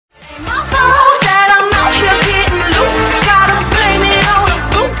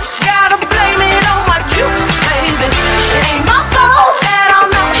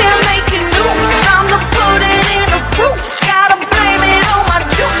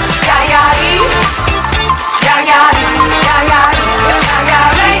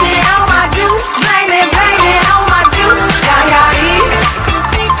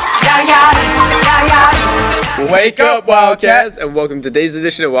Wake up, Wildcats, and welcome to today's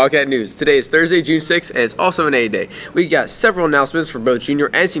edition of Wildcat News. Today is Thursday, June 6th, and it's also an A Day. We got several announcements for both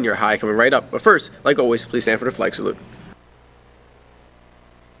junior and senior high coming right up. But first, like always, please stand for the flag salute.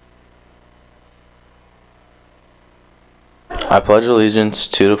 I pledge allegiance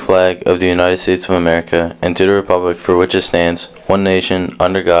to the flag of the United States of America and to the republic for which it stands, one nation,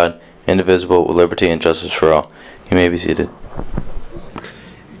 under God, indivisible, with liberty and justice for all. You may be seated.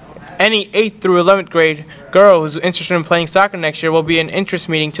 Any 8th through 11th grade girl who's interested in playing soccer next year will be an interest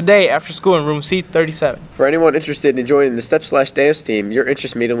meeting today after school in room C37. For anyone interested in joining the step/dance team, your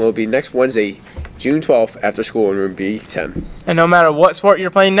interest meeting will be next Wednesday, June 12th, after school in room B10. And no matter what sport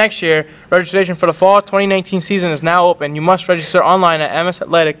you're playing next year, registration for the fall 2019 season is now open. You must register online at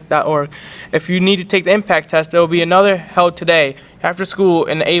msathletic.org. If you need to take the impact test, there will be another held today after school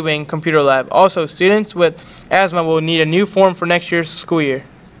in the A-Wing computer lab. Also, students with asthma will need a new form for next year's school year.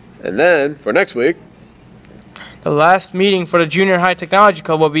 And then, for next week, the last meeting for the Junior High Technology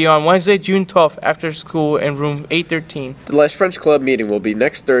Club will be on Wednesday, June 12th, after school in room 813. The last French Club meeting will be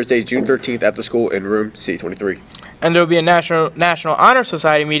next Thursday, June 13th, after school in room C23. And there will be a National Honor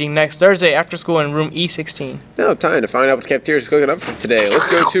Society meeting next Thursday after school in room E16. Now, time to find out what the cafeteria is cooking up for today.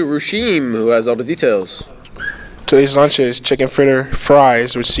 Let's go to Rushim, who has all the details. Today's lunch is chicken fritter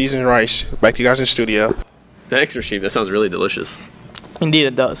fries with seasoned rice. Back to you guys in the studio. Thanks, Rushim. That sounds really delicious. Indeed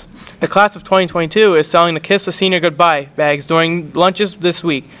it does. The class of 2022 is selling the Kiss the Senior Goodbye bags during lunches this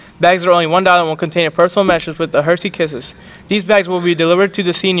week. Bags are only $1 and will contain a personal message with the Hershey Kisses. These bags will be delivered to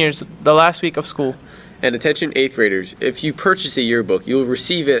the seniors the last week of school. And attention 8th graders, if you purchase a yearbook, you will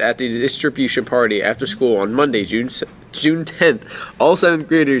receive it at the distribution party after school on Monday, June 10th. All 7th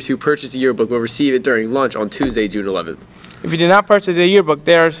graders who purchase a yearbook will receive it during lunch on Tuesday, June 11th. If you did not purchase a yearbook,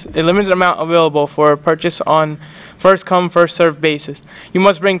 there's a limited amount available for purchase on first-come, first-served basis. You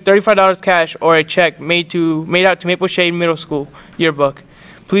must bring $35 cash or a check made out to Maple Shade Middle School yearbook.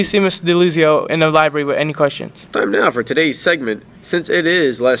 Please see Ms. DeLuzio in the library with any questions. Time now for today's segment. Since it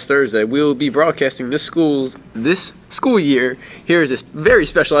is last Thursday, we will be broadcasting this school year. Here is this very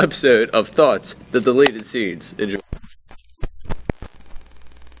special episode of Thoughts, the deleted scenes. Enjoy.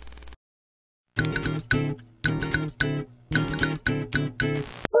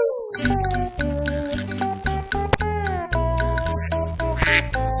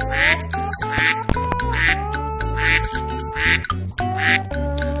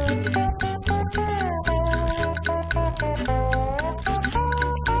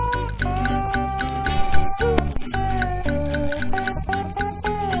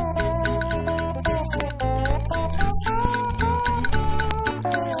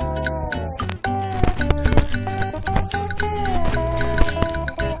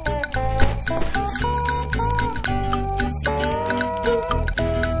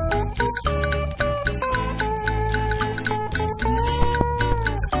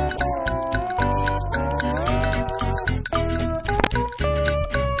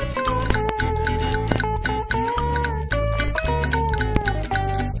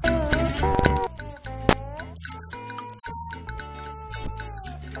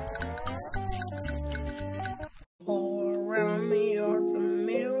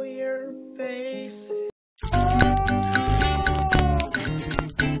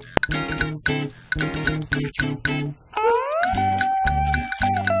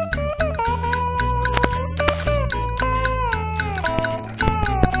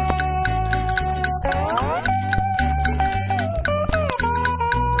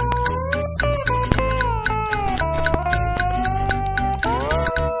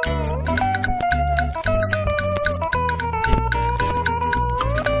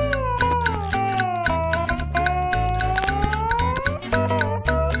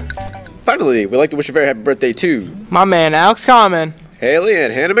 Finally, we'd like to wish a very happy birthday to my man, Alex Common, Haley,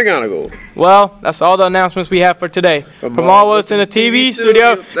 and Hannah McGonigal. Well, that's all the announcements we have for today. From all of us in the TV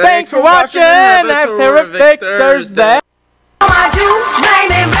studio, thanks for watching. Have a terrific Thursday.